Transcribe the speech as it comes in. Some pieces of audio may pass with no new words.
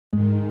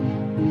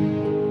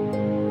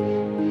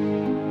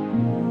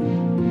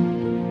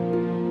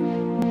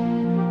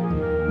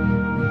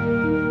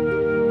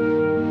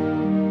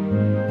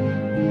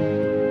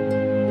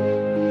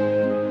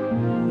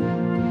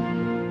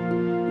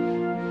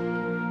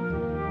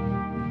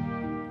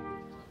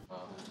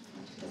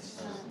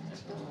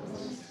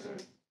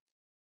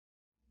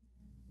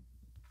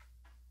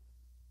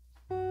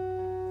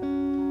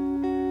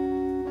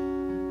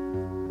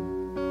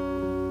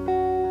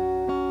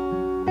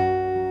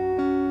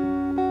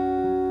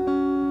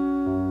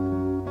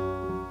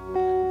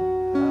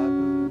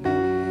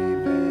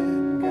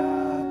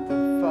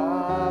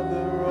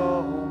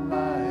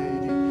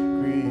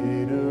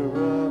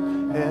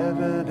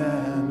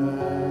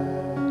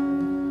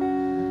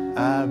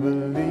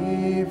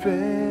believe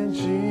in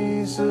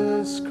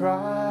Jesus Christ,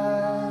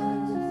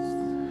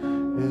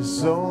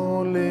 His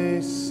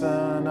only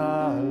Son,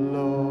 our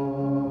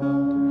Lord,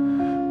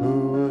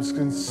 who was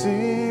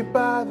conceived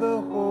by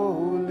the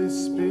Holy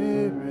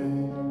Spirit,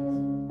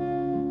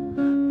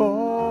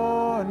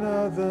 born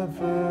of the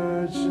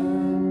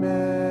Virgin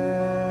Mary.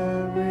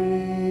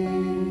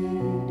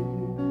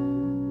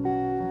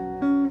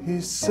 He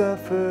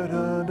suffered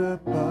under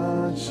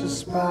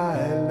Pontius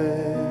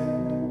Pilate,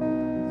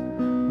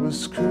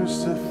 was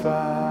crucified,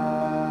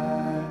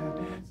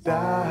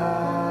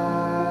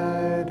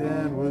 died,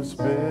 and was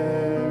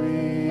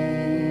buried.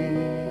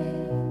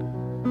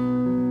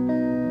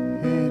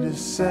 He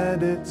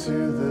descended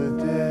to the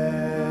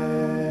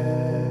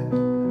dead.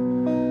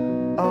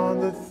 On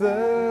the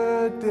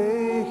third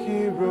day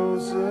he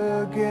rose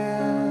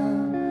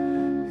again.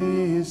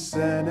 He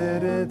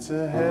ascended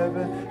into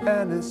heaven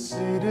and is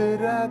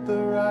seated at the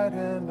right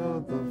hand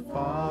of the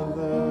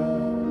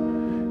Father.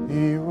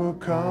 He will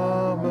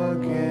come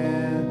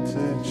again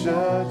to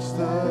judge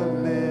the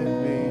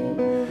living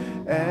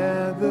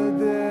and the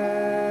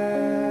dead.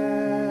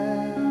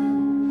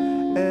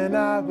 And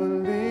I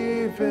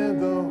believe in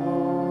the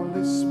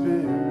Holy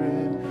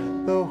Spirit,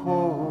 the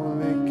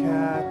Holy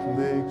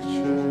Catholic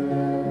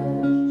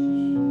Church,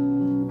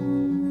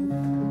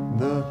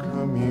 the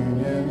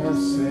communion of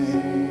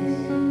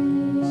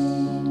saints,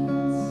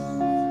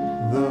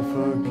 the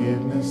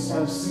forgiveness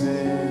of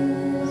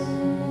sins,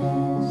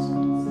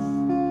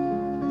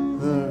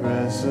 the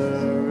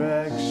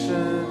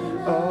resurrection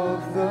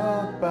of the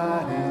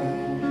body,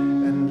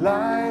 and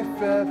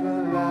life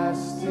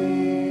everlasting.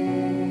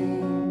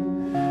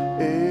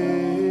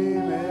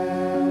 Amen.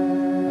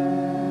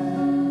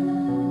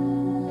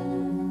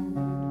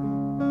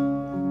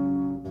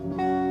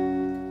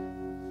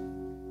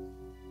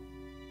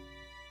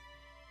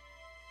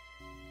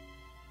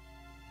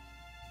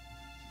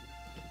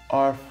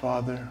 Our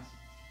Father,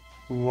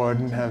 who art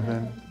in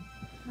heaven,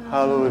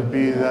 hallowed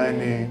be thy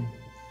name.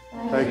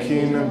 Thy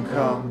kingdom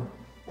come,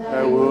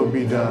 thy will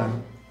be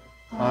done,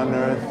 on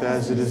earth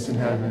as it is in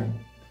heaven.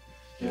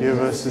 Give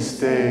us this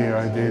day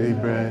our daily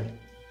bread,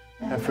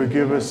 and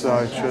forgive us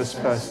our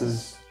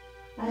trespasses,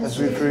 as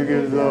we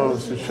forgive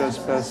those who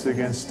trespass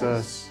against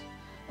us.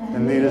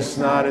 And lead us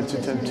not into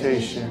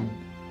temptation,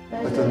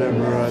 but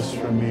deliver us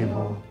from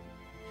evil.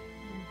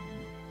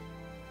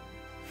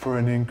 For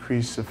an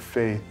increase of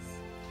faith.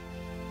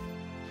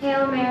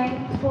 Hail Mary,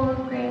 full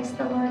of grace,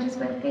 the Lord is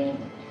with thee.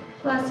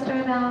 Blessed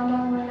art thou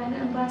among women,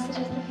 and blessed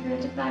is the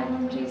fruit of thy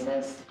womb,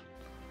 Jesus.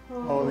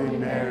 Holy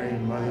Mary,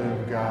 Mother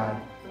of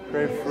God,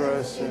 pray for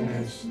us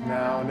sinners,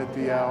 now and at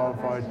the hour of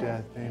our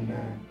death.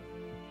 Amen.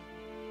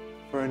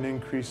 For an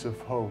increase of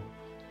hope.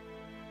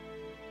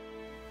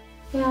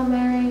 Hail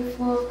Mary,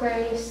 full of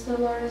grace, the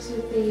Lord is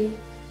with thee.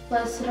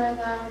 Blessed art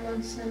thou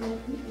amongst women,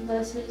 and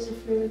blessed is the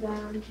fruit of thy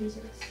womb,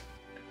 Jesus.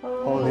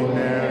 Holy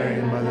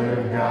Mary, Mother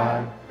of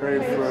God, pray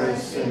for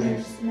us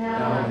sinners,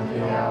 now and at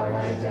the hour of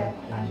our death.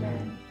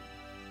 Amen.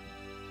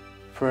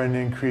 For an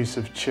increase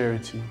of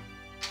charity.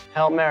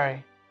 Hail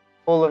Mary,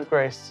 full of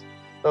grace,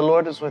 the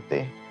Lord is with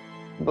thee.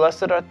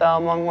 Blessed art thou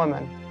among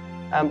women,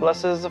 and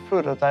blessed is the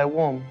fruit of thy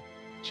womb,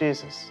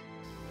 Jesus.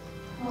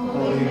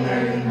 Holy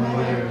Mary,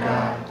 Mother of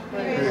God,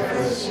 pray for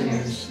us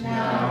sinners,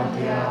 now and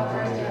at the hour of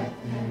our death.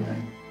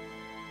 Amen.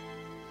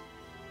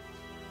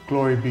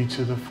 Glory be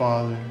to the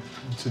Father,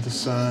 and to the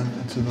Son,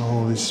 and to the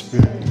Holy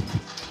Spirit.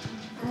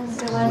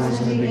 As it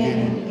was in the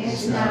beginning,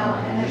 is now,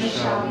 and ever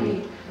shall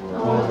be,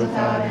 world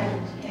without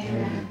end.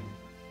 Amen.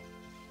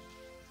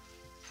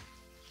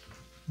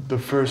 The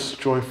first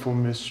joyful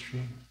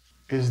mystery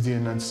is the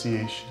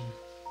Annunciation.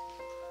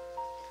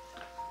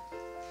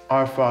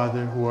 Our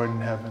Father, who art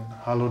in heaven,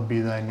 hallowed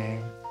be thy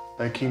name.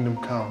 Thy kingdom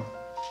come,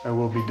 thy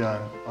will be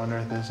done, on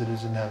earth as it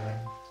is in heaven.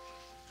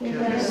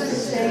 Give us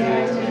this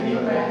day our daily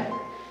bread,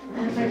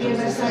 and forgive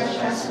us our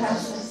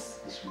trespasses,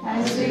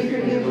 as we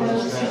forgive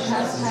those who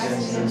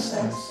trespass against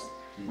us.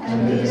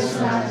 And lead us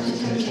not into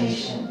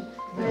temptation,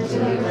 but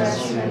deliver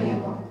us from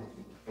evil.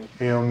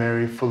 Hail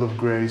Mary, full of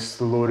grace,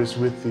 the Lord is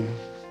with thee.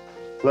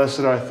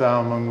 Blessed art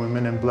thou among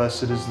women, and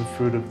blessed is the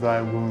fruit of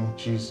thy womb,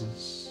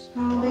 Jesus.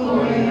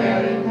 Holy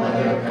Mary,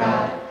 Mother of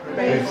God,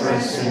 pray for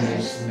us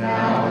sinners,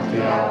 now and at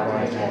the hour of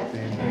our death.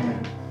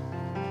 Amen.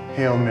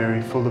 Hail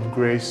Mary, full of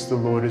grace, the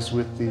Lord is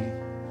with thee.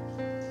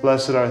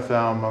 Blessed art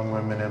thou among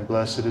women, and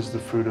blessed is the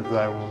fruit of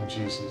thy womb,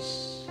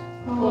 Jesus.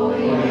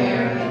 Holy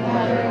Mary,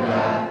 Mother of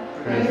God,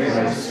 pray for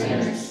us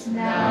sinners,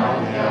 now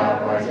and at the hour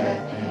of our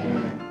death.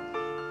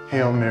 Amen.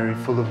 Hail Mary,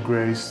 full of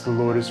grace, the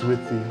Lord is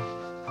with thee.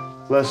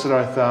 Blessed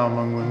art thou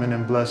among women,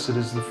 and blessed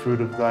is the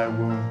fruit of thy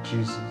womb,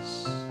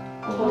 Jesus.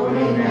 Holy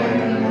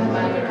Mary,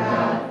 Mother of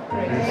God,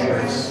 pray for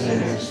us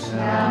sinners,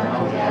 now and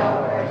at the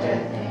hour of our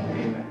death.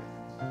 Amen.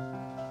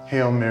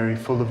 Hail Mary,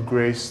 full of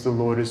grace, the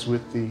Lord is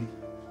with thee.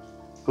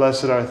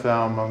 Blessed art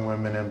thou among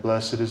women, and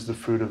blessed is the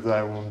fruit of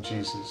thy womb,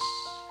 Jesus.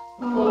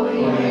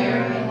 Holy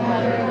Mary,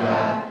 Mother of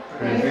God,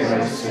 pray for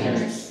us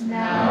sinners,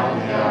 now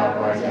and at the hour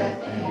of our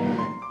death.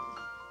 Amen.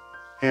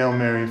 Hail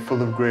Mary,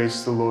 full of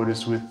grace, the Lord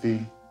is with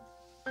thee.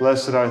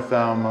 Blessed art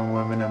thou among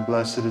women, and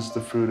blessed is the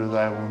fruit of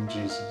thy womb,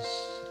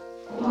 Jesus.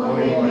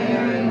 Holy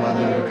Mary,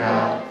 Mother of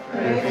God,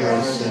 pray for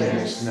us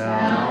sinners,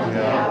 now and at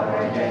the hour of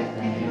our death.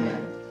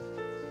 Amen.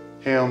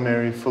 Hail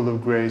Mary, full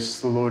of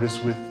grace, the Lord is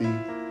with thee.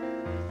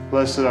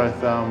 Blessed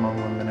art thou among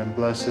women, and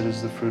blessed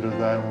is the fruit of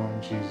thy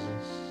womb,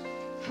 Jesus.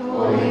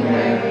 Holy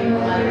Mary,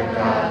 Mother of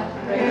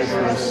God, pray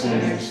for us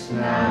sinners,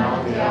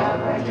 now and at the hour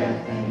of our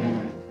death.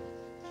 Amen.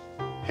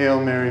 Hail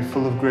Mary,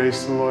 full of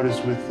grace, the Lord is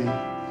with thee.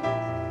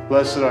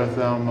 Blessed art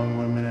thou among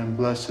women, and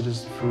blessed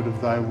is the fruit of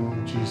thy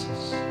womb,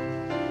 Jesus.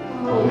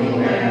 Holy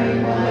Mary,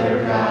 Mother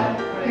of God,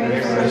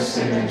 pray for us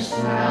sinners,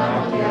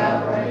 now and at the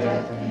hour of our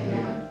death.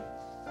 Amen.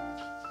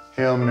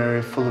 Hail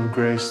Mary, full of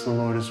grace, the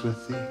Lord is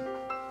with thee.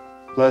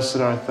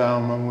 Blessed art thou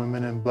among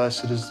women, and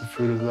blessed is the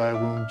fruit of thy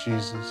womb,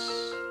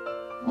 Jesus.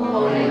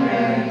 Holy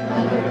Mary,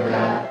 Mother of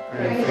God,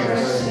 pray for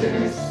us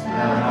sinners,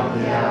 now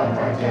and at the hour of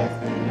our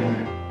death.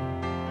 Amen.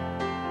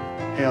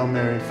 Hail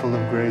Mary, full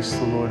of grace,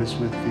 the Lord is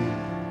with thee.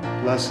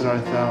 Blessed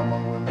art thou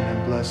among women,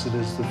 and blessed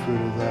is the fruit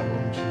of thy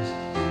womb, Jesus.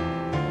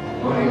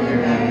 Holy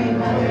Mary,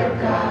 Mother of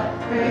God,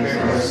 pray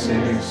for us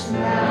sinners,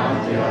 now and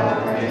at the hour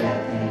of our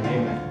death.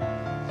 Amen.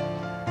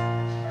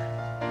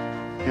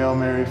 Hail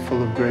Mary,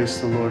 full of grace,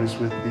 the Lord is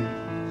with thee.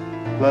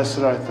 Blessed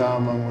art thou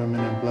among women,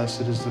 and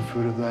blessed is the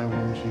fruit of thy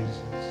womb, Jesus.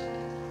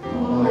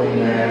 Holy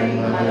Mary,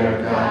 Mother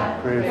of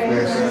God, pray for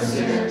us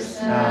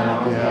sinners, now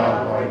and at the hour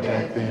of our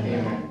death.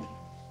 Amen.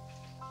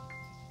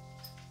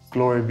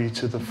 Glory be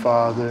to the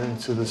Father, and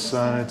to the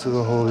Son, and to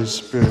the Holy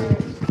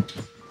Spirit.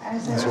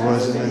 As it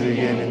was in the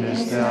beginning,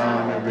 is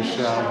now, and ever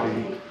shall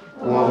be,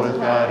 world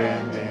without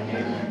end.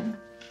 Amen.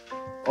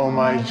 O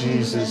my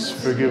Jesus,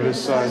 forgive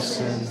us our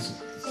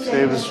sins,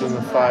 save us from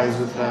the fires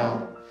of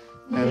hell,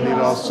 and lead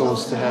all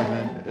souls to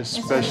heaven,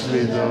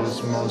 especially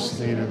those most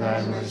in need of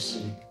thy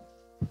mercy.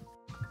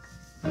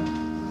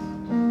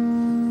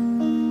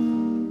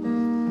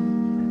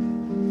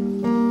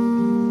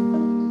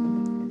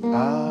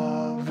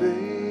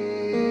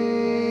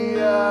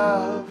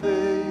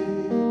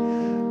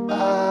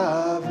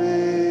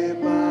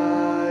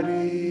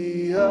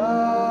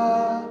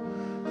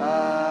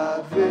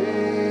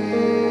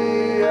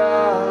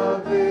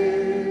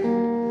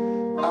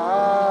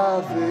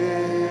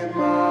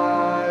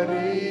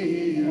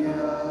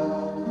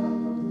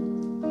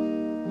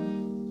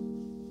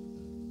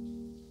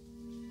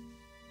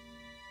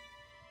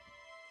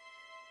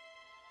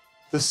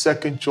 The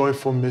second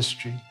joyful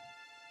mystery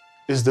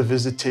is the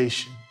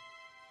visitation.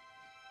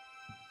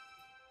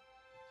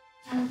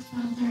 Our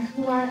Father,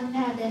 who art in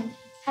heaven,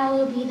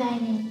 hallowed be thy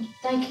name.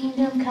 Thy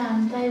kingdom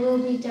come, thy will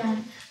be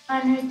done,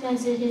 on earth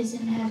as it is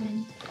in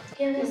heaven.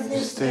 Give us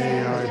This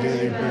day our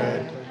daily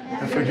bread,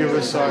 and forgive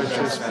us our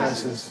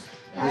trespasses,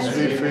 as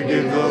we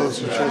forgive those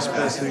who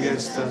trespass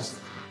against us.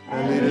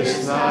 And lead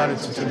us not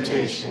into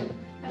temptation,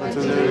 but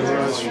deliver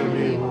us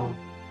from evil.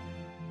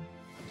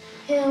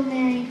 Hail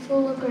Mary,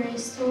 full of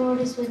grace, the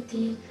Lord is with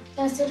thee.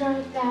 Blessed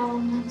art thou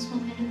amongst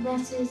women, and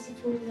blessed is the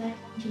fruit of thy womb,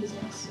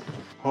 Jesus.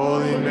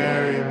 Holy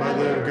Mary,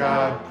 Mother of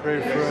God,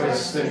 pray for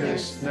us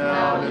sinners,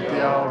 now and at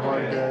the hour of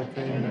our death.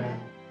 Amen.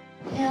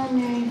 Hail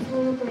Mary,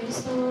 full of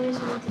grace, the Lord is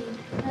with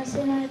thee. Blessed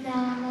art thou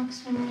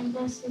amongst women, and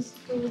blessed is the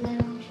fruit of thy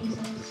womb,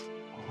 Jesus.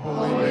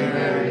 Holy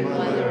Mary,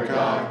 Mother of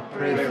God,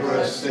 pray for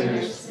us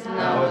sinners,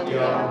 now at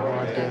the hour of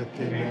our death.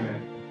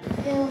 Amen.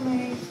 Hail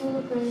Mary, full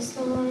of grace,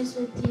 the Lord is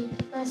with thee.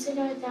 Blessed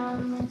art thou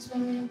amongst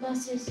women, and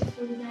blessed is the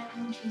fruit of thy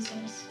womb,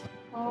 Jesus.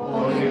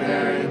 Holy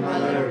Mary,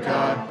 Mother of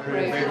God,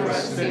 pray for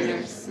us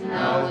sinners,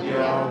 now at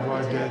the hour of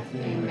our death.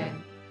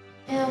 Amen.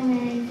 Hail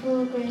Mary,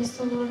 full of grace,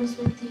 the Lord is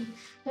with thee.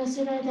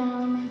 Blessed art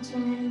thou amongst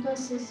women, and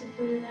blessed is the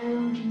fruit of thy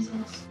womb,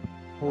 Jesus.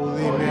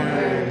 Holy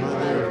Mary,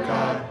 Mother of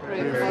God,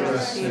 pray for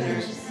us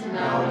sinners,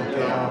 now at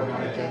the hour of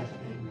our death.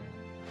 Amen.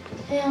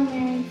 Hail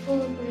Mary,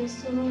 full of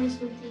grace, the Lord is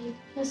with thee.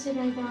 Blessed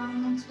art thou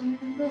amongst women,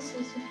 and blessed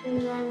is the fruit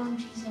of thy womb,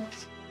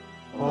 Jesus.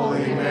 Holy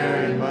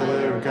Mary,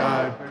 Mother of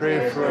God,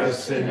 pray for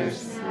us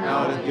sinners,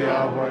 now at the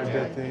hour of our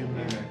death.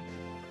 Amen.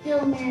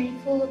 Hail Mary,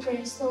 full of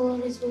grace, the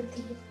Lord is with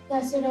thee.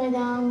 Blessed art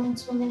thou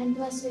amongst women, and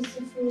blessed is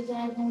the fruit of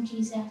thy womb,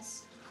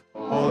 Jesus.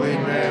 Holy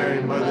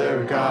Mary,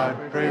 Mother of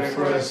God, pray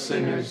for us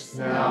sinners,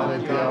 now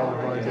at the hour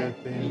of our death.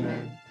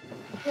 Amen.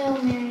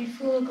 Hail Mary,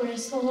 full of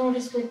grace, the Lord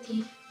is with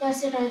thee.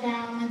 Blessed art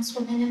thou amongst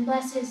women, and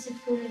blessed is the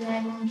fruit of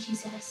thy womb,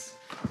 Jesus.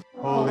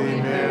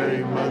 Holy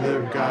Mary,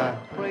 Mother of God,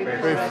 pray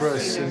for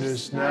us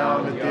sinners, now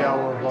and at the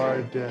hour of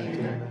our death.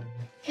 Amen.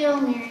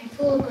 Hail Mary,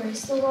 full of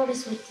grace, the Lord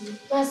is with thee.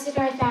 Blessed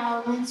art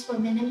thou amongst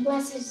women, and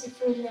blessed is the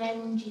fruit of thy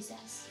womb,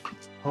 Jesus.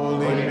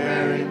 Holy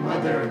Mary,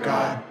 Mother of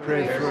God,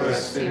 pray for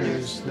us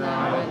sinners,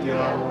 now and at the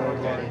hour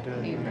of our death.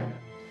 Amen.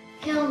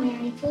 Hail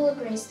Mary, full of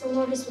grace, the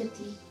Lord is with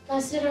thee.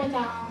 Blessed art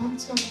thou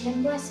amongst women,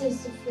 and blessed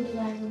is the fruit of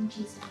thy womb,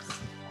 Jesus.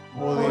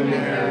 Holy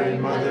Mary,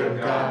 Mother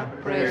of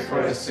God, pray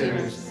for us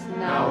sinners,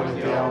 now and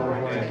at the hour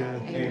of our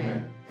death.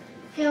 Amen.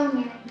 Hail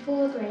Mary,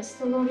 full of grace,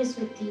 the Lord is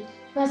with thee.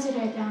 Blessed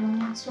art thou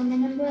amongst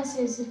women, and blessed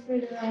is the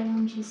fruit of thy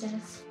womb,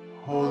 Jesus.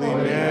 Holy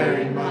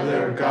Mary,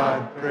 Mother of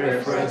God,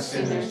 pray for us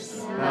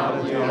sinners, now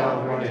and at the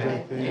hour of our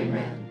death.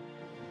 Amen.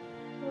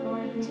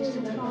 Lord,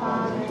 to the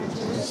Father, and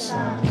to the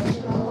Son, and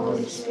to the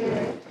Holy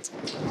Spirit,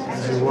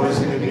 as it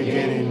was in the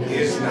beginning,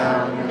 is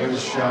now, and ever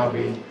shall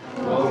be,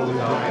 world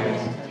without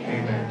end.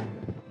 Amen.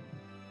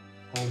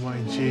 O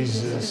my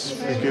Jesus,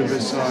 forgive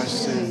us our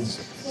sins,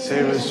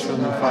 save us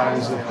from the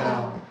fires of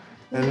hell,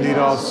 and lead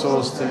all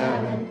souls to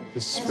heaven,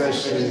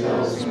 especially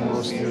those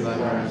most in need of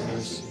thy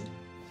mercy.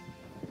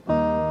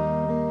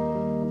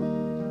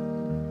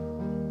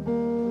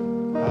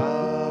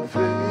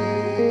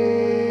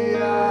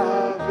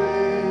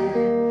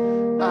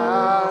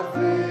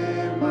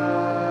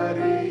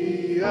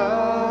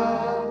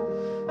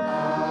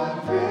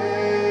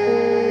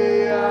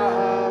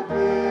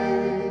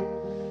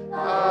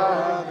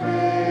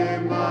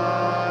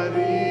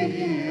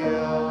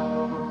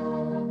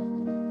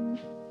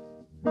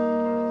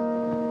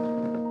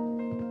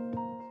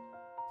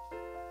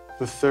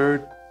 The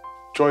third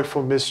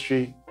joyful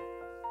mystery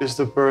is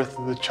the birth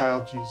of the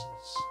child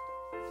Jesus.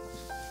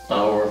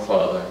 Our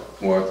Father,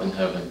 who art in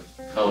heaven,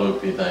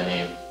 hallowed be thy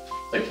name.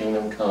 Thy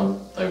kingdom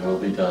come, thy will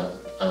be done,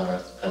 on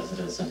earth as it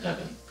is in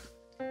heaven.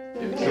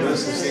 Give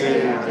us this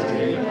day our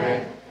daily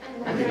bread,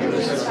 and forgive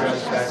us our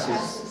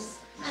trespasses,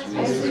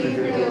 as we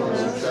forgive those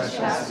who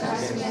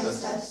trespass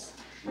against us.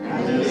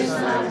 And lead us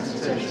not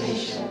into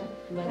temptation,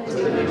 but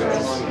deliver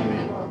us from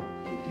evil.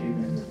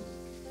 Amen.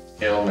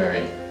 Hail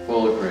Mary,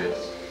 full of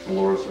grace, the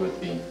Lord is with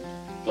thee.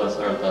 Blessed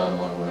art thou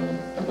among women,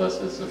 and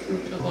blessed is the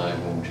fruit of thy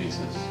womb,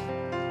 Jesus.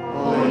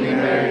 Holy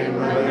Mary,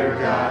 Mother of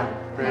God,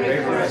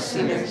 pray for us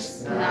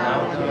sinners,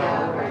 now and at the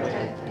hour of our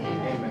death.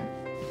 Amen.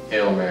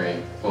 Hail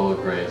Mary, full of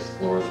grace,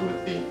 the Lord is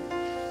with thee.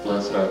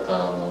 Blessed art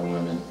thou among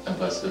women, and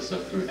blessed is the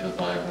fruit of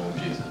thy womb,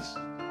 Jesus.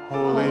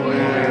 Holy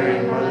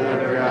Mary,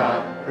 Mother of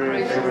God,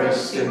 pray for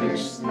us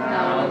sinners,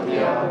 now and at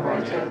the hour of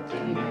our death.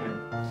 Amen.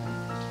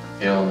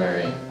 Hail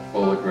Mary,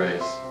 full of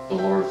grace, the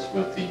Lord is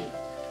with thee.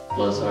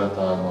 Blessed art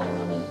thou among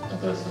women,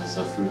 and blessed is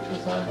the fruit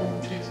of thy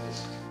womb, Jesus.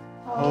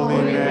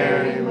 Holy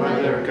Mary,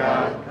 Mother of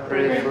God,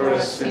 pray for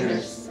us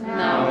sinners,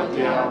 now at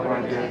the hour of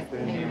our death.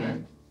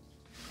 Amen.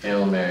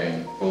 Hail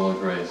Mary, full of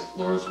grace, the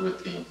Lord is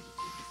with thee.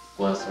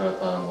 Blessed art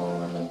thou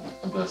among women,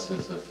 and blessed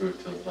is the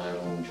fruit of thy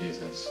womb,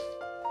 Jesus.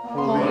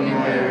 Holy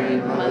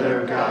Mary,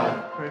 Mother of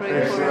God,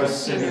 pray for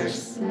us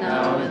sinners,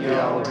 now and at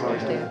the hour of our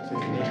death.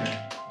 Amen.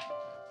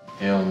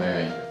 Hail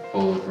Mary,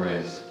 full of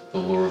grace, the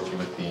Lord is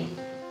with thee.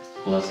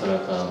 Blessed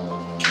art thou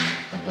among women,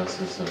 and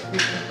blessed is the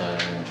fruit of thy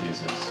womb,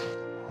 Jesus.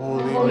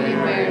 Holy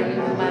Mary,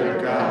 Mother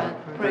of God,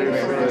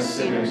 pray for us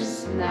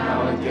sinners,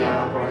 now and at the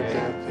hour of our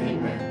death.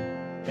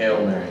 Amen.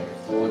 Hail Mary,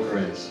 full of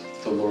grace,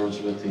 the Lord is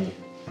with thee.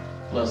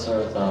 Blessed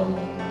art thou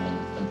among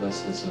women, and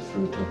blessed is the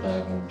fruit of thy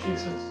womb,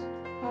 Jesus.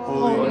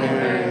 Holy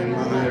Mary,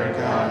 Mother of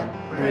God,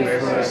 pray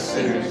for us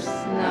sinners,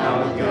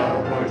 now and at the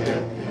hour of our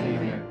death.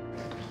 Amen.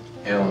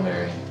 Hail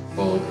Mary,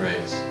 full of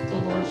grace, the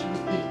Lord is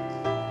with thee.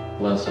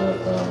 Blessed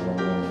art thou among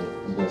women,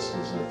 and blessed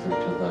is the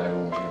fruit of thy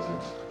womb,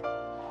 Jesus.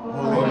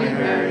 Holy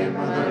Mary,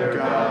 Mother of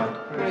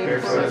God, pray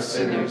for us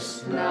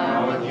sinners,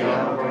 now and at the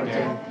hour of our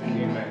death.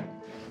 Amen.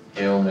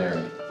 Hail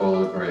Mary,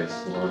 full of grace,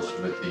 the Lord is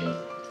with thee.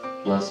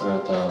 Blessed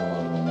art thou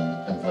among women,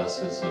 and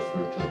blessed is the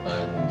fruit of thy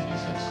womb,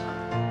 Jesus.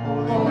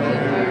 Holy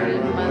Mary,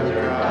 Mother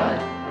of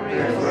God,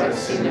 pray for us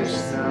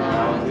sinners,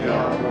 now and at the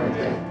hour of our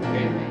death.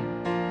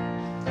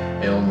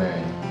 Amen. Hail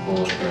Mary,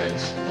 full of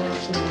grace, the Lord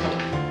is with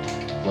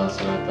thee.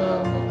 Blessed art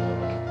thou among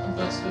women, and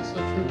blessed is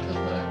the fruit of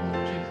thy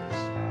womb, Jesus.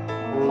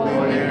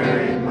 Holy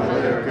Mary,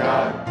 Mother of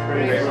God,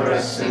 pray for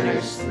us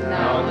sinners,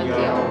 now and at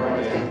the hour of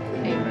our death.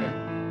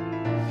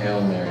 Amen.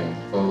 Hail Mary,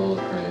 full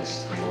of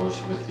grace, the Lord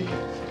is with thee.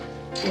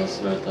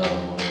 Blessed art thou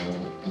among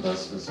women, and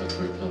blessed is the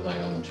fruit of thy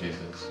womb,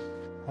 Jesus.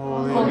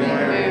 Holy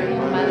Mary,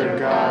 Mother of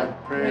God,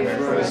 pray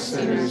for us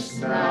sinners,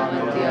 now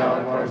and at the hour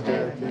of our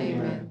death.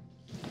 Amen.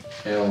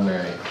 Hail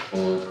Mary,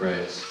 full of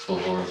grace, the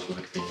Lord is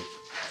with thee.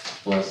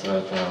 Blessed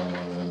art thou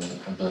among women,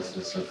 and blessed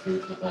is the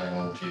fruit of thy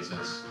womb,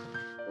 Jesus.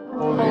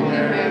 Holy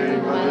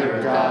Mary, Mother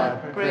of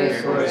God,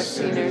 pray for us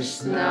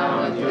sinners,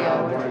 now and at the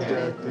hour of our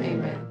death.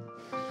 Amen.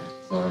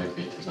 Glory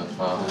be to the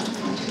Father,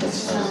 and to the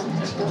Son,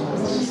 and to the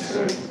Holy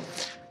Spirit.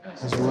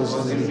 As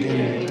was in the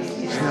beginning,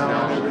 is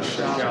now, and ever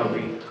shall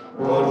be,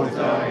 world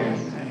without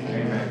end.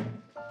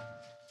 Amen.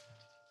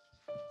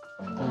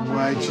 O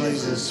my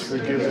Jesus,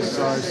 forgive us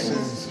our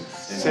sins,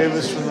 save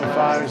us from the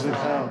fires of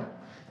hell,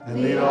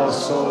 and lead all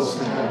souls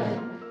to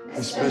heaven,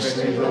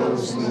 especially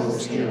those in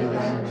most need of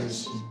thy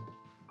mercy.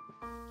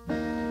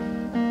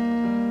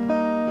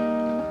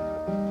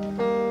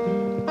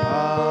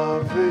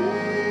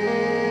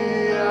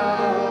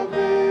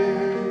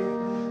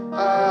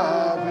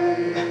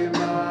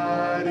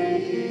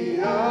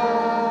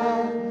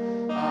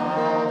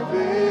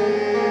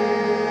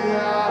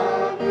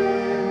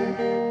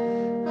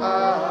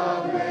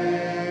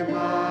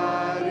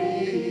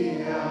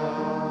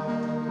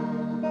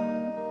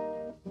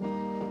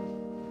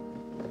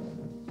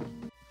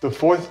 The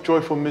fourth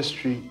joyful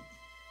mystery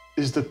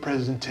is the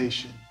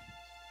presentation.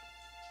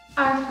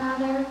 Our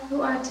Father,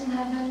 who art in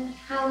heaven,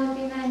 hallowed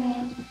be thy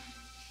name.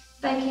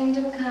 Thy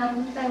kingdom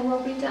come, thy will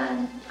be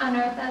done, on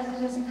earth as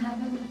it is in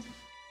heaven.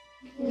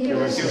 Give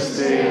us this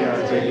day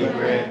our daily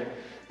bread,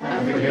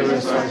 and forgive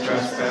us our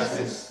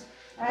trespasses,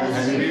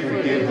 as we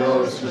forgive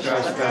those who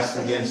trespass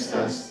against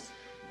us.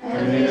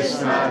 And lead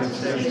us not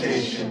into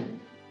temptation,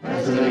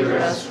 but deliver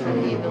us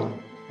from evil.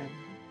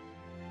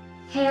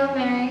 Hail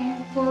Mary,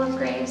 full of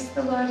grace,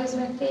 the Lord is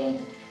with thee.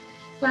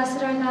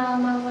 Blessed art thou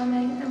among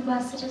women, and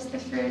blessed is the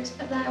fruit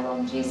of thy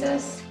womb,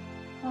 Jesus.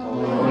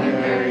 Holy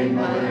Mary,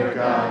 Mother of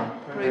God,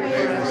 pray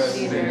for us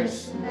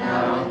sinners,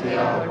 now and at the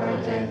hour of our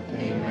death.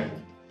 Amen.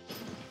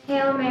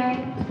 Hail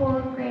Mary, full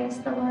of grace,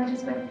 the Lord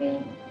is with thee.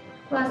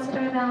 Blessed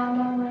art thou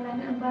among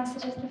women, and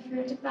blessed is the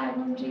fruit of thy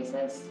womb,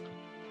 Jesus.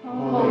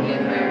 Holy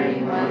Mary,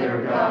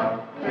 Mother of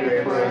God,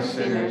 pray for us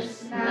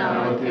sinners,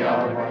 now and at the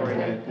hour of our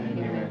death.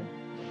 Amen.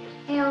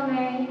 Hail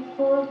Mary,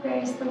 full of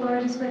grace, the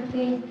Lord is with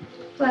thee.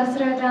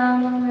 Blessed art thou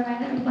among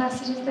women, and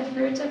blessed is the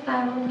fruit of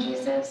thy womb,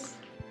 Jesus.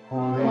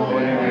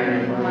 Holy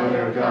Mary,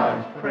 Mother of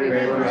God, pray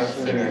for us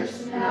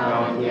sinners,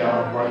 now and at the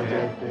hour of our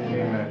death.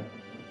 Amen.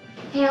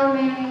 Hail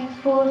Mary,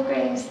 full of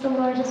grace, the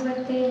Lord is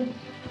with thee.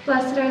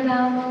 Blessed art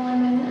thou among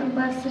women, and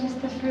blessed is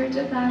the fruit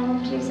of thy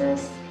womb,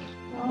 Jesus.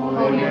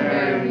 Holy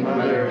Mary,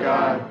 Mother of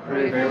God,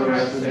 pray for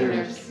us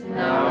sinners,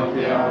 now and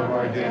at the hour of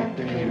our death.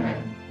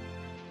 Amen.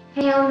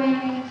 Hail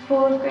Mary,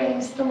 full of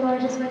grace, the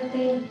Lord is with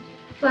thee.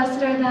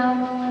 Blessed art thou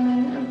among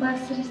women, and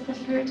blessed is the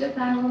fruit of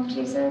thy womb,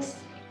 Jesus.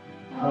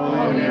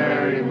 Holy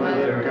Mary,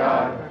 Mother of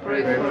God,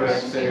 pray for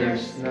us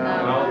sinners,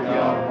 now and at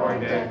the hour of our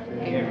death.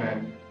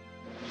 Amen.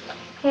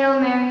 Hail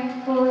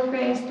Mary, full of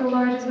grace, the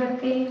Lord is with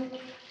thee.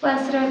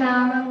 Blessed art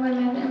thou among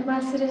women, and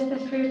blessed is the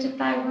fruit of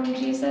thy womb,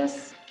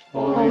 Jesus.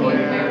 Holy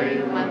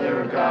Mary,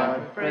 Mother of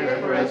God, pray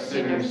for us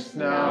sinners,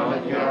 now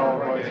and at the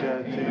hour of our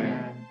death.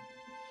 Amen.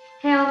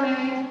 Hail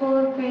Mary,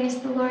 full of grace,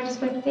 the Lord is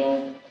with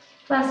thee.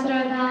 Blessed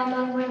art thou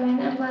among women,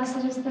 and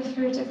blessed is the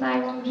fruit of thy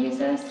womb,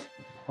 Jesus.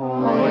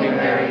 Holy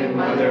Mary,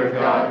 Mother of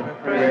God,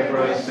 pray for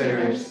us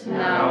sinners,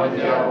 now and at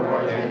the hour of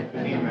our death.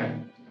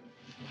 Amen.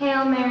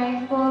 Hail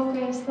Mary, full of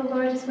grace, the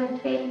Lord is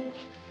with thee.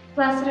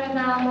 Blessed art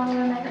thou among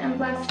women, and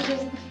blessed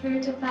is the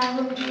fruit of thy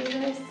womb,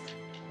 Jesus.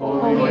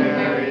 Holy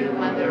Mary,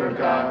 Mother of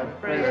God,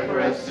 pray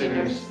for us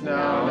sinners,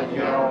 now and at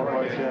the hour of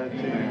our death.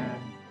 Amen.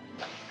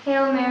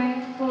 Hail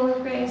Mary, full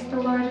of grace, the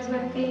Lord is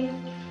with thee.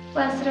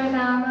 Blessed art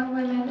thou among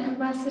women, and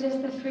blessed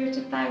is the fruit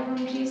of thy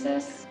womb,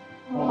 Jesus.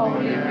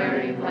 Holy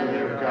Mary,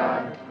 Mother of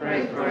God,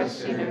 pray for us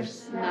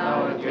sinners,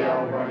 now and at the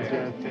hour of our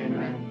death.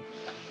 Amen.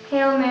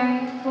 Hail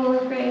Mary, full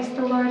of grace,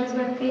 the Lord is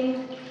with thee.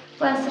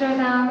 Blessed art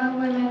thou among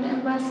women,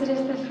 and blessed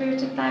is the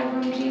fruit of thy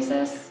womb,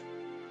 Jesus.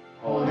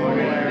 Holy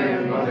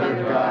Mary, Mother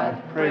of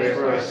God, pray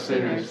for us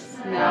sinners,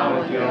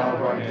 now and at the hour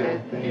of our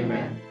death.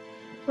 Amen.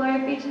 Glory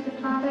be to the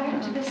Father,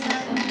 and to the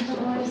Son, and to the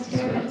Holy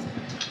Spirit.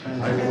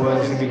 As it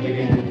was in the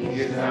beginning,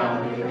 is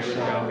now, and ever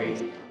shall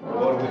be,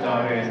 world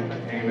without end.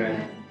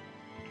 Amen.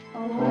 O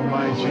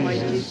my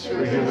Jesus,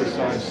 forgive us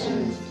our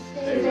sins,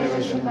 save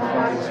us from the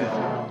fires of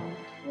hell.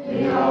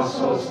 Lead all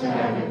souls to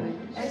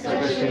heaven,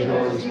 especially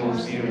those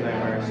most in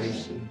thy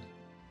mercy.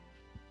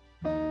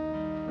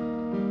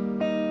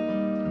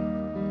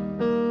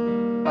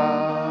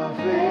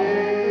 Ave,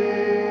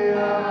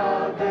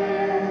 Ave,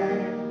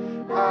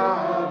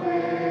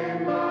 Ave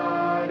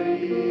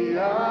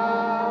Maria.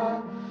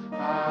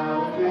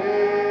 Ave,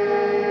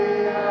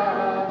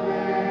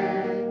 Ave,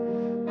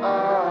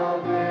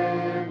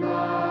 Ave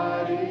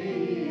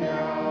Maria.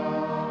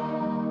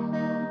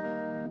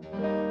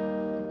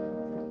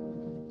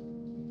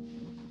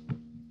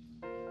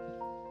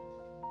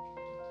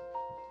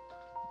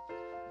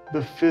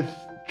 The fifth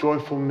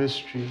joyful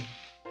mystery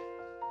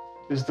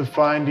is the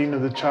finding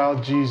of the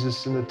child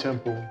Jesus in the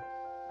temple.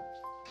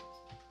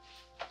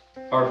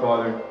 Our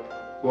Father,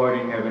 who art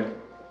in heaven,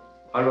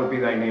 hallowed be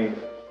thy name.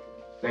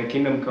 Thy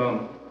kingdom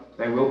come,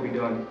 thy will be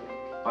done,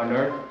 on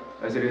earth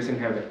as it is in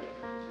heaven.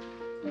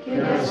 Give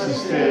us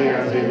this day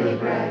our daily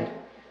bread,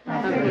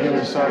 and forgive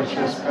us our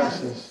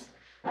trespasses,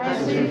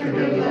 as we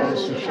forgive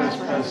those who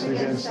trespass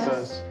against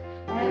us.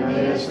 And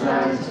lead us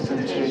not into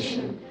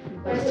temptation,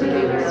 but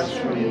deliver us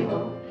from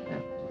evil.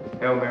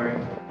 Hail Mary,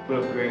 full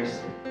of grace,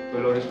 the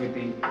Lord is with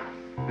thee.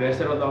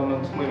 Blessed art thou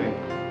amongst women,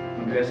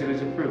 and blessed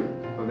is the fruit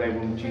of thy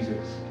womb,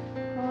 Jesus.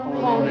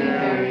 Holy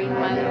Mary,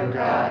 Mother of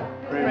God,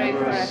 pray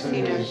for us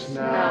sinners,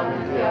 now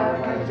and at the hour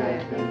of our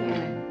death.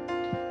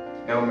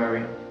 Amen. Hail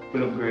Mary,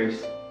 full of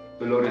grace,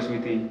 the Lord is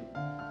with thee.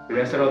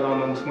 Blessed art thou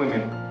amongst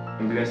women,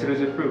 and blessed is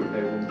the fruit of thy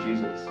womb,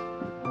 Jesus.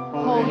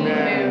 Holy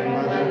Mary,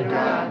 Mother of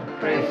God,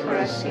 pray for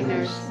us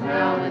sinners,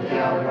 now and at the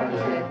hour of our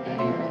death.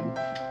 Amen.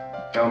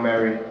 Hail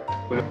Mary,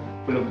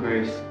 full of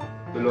grace,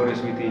 the Lord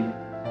is with thee.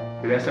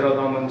 Blessed art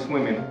thou amongst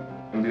women,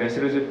 and blessed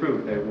is the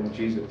fruit of thy womb,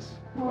 Jesus.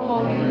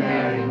 Holy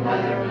Mary,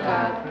 Mother of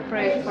God,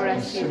 pray for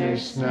us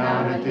sinners,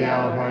 now and at the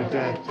hour of our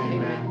death.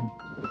 Amen.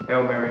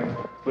 Hail Mary,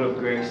 full of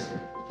grace,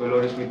 the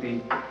Lord is with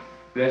thee.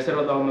 Blessed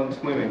art thou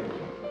amongst women,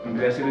 and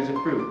blessed is the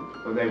fruit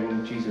of thy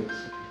womb, Jesus.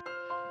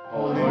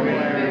 Holy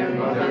Mary,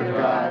 Mother of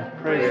God,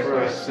 pray for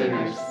us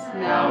sinners,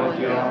 now and at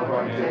the hour of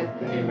our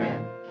death.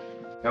 Amen.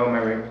 Hail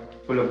Mary,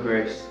 full of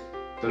grace,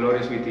 the Lord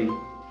is with thee.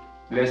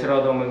 Blessed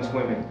art thou amongst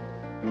women,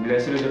 and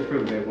blessed is the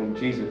fruit of thy womb,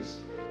 Jesus.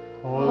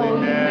 Holy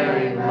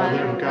Mary,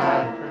 Mother of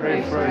God,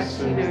 pray for us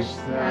sinners,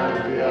 now and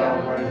at the hour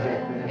of our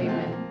death.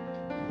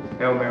 Amen.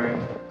 Hail Mary,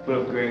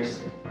 full of grace,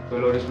 the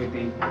Lord is with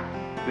thee.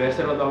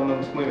 Blessed art thou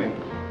amongst women,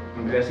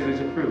 and blessed is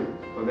the fruit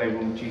of thy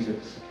womb,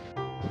 Jesus.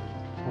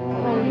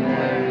 Holy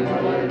Mary,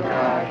 Mother of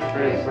God,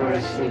 pray for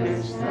us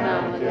sinners,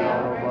 now and at the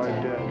hour of our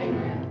death.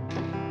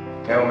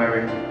 Amen. Hail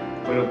Mary,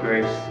 full of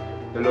grace,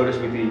 the Lord is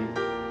with thee.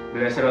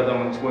 Blessed art thou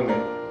amongst women,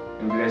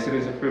 and blessed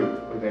is the fruit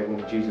of thy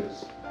womb,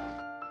 Jesus.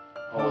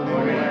 Holy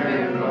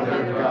Mary,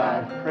 Mother of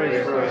God,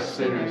 pray for us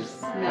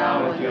sinners,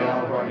 now and at the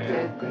hour of our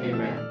death.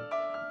 Amen.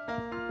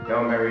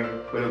 Hail Mary,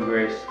 full of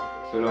grace,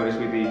 the Lord is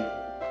with thee.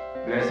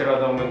 Blessed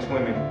art thou amongst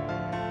women,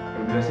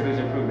 and blessed is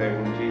the fruit of thy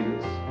womb,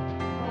 Jesus.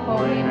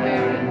 Holy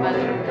Mary,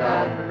 Mother of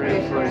God,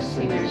 pray for us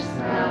sinners,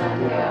 now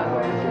and at the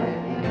hour of our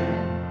death.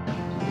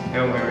 Amen.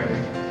 Hail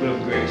Mary, full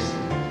of grace,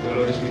 the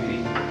Lord is with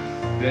thee.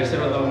 Blessed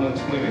art thou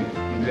amongst women,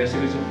 and blessed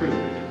is the fruit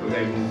of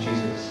thy womb,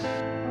 Jesus.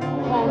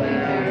 Holy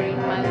Mary,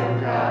 Mother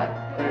of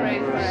God, pray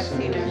for us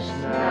sinners,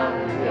 now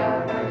and at the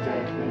hour of our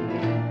death.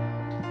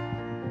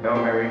 Amen. Hail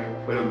Mary,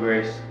 full of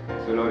grace,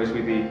 the Lord is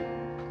with thee.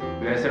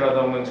 Blessed art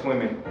thou amongst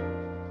women,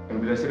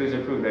 and blessed is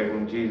the fruit of thy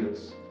womb,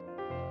 Jesus.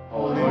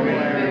 Holy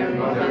Mary,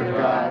 Mother of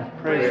God,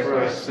 pray for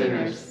us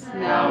sinners,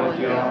 now and at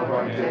the hour of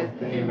our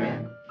death.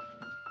 Amen.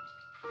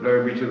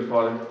 Glory be to the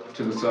Father,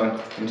 to the Son,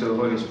 and to the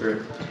Holy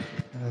Spirit.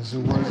 As it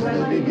was in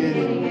the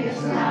beginning,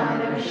 Is now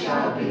and ever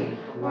shall be,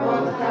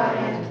 world without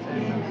end.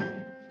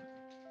 Amen.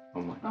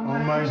 O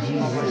my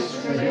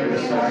Jesus, forgive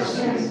us our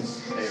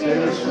sins,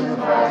 Save us from the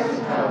fires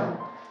of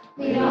hell.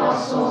 Lead all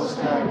souls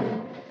to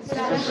heaven,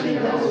 especially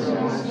those who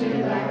most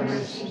need thy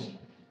mercy.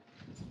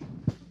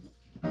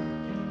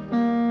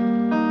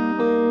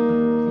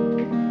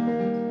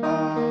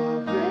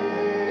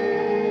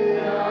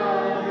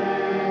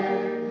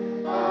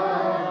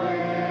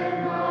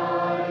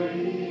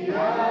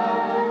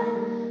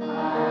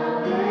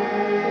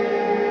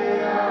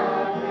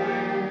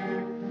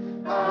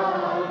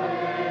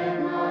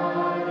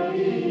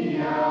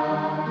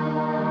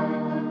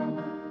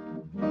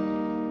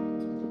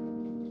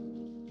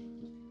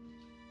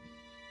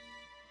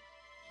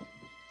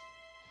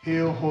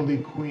 Hail, Holy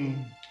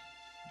Queen,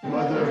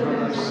 Mother of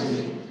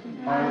Mercy,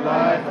 our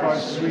life, our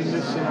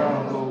sweetness, and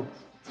our hope.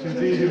 To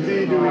thee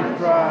do we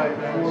cry,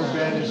 poor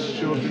banished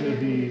children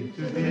of Eve.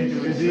 To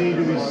thee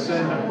do we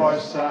send up our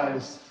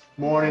sighs,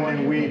 mourning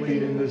and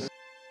weeping in this.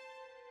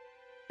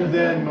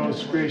 Then,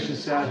 most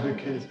gracious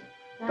Advocate,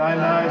 thine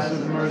eyes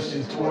of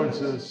mercy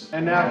towards us,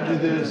 and after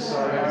this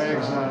our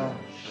exile,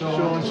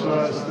 show unto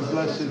us the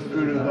blessed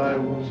fruit of thy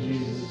womb,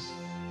 Jesus.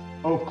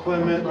 O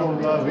clement, O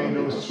loving,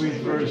 O sweet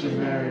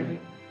Virgin Mary,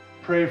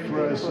 pray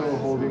for us, O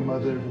Holy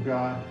Mother of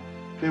God,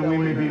 that we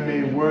may be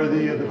made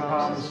worthy of the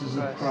promises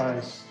of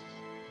Christ.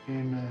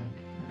 Amen.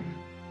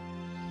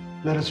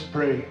 Let us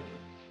pray.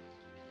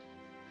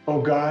 O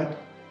God,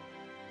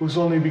 whose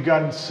only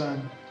begotten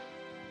Son,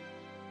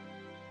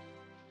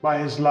 by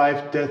his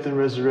life, death, and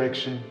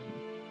resurrection,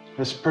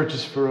 has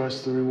purchased for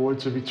us the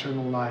rewards of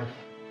eternal life,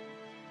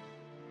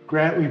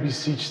 grant, we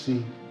beseech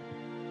thee,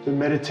 that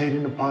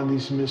meditating upon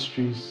these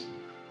mysteries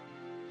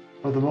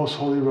of the Most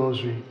Holy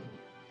Rosary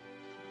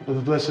of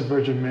the Blessed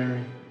Virgin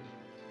Mary,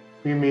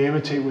 we may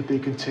imitate what they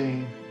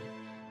contain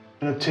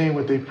and obtain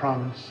what they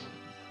promise,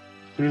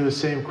 through the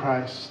same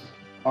Christ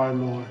our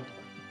Lord.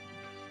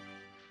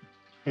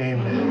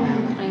 Amen.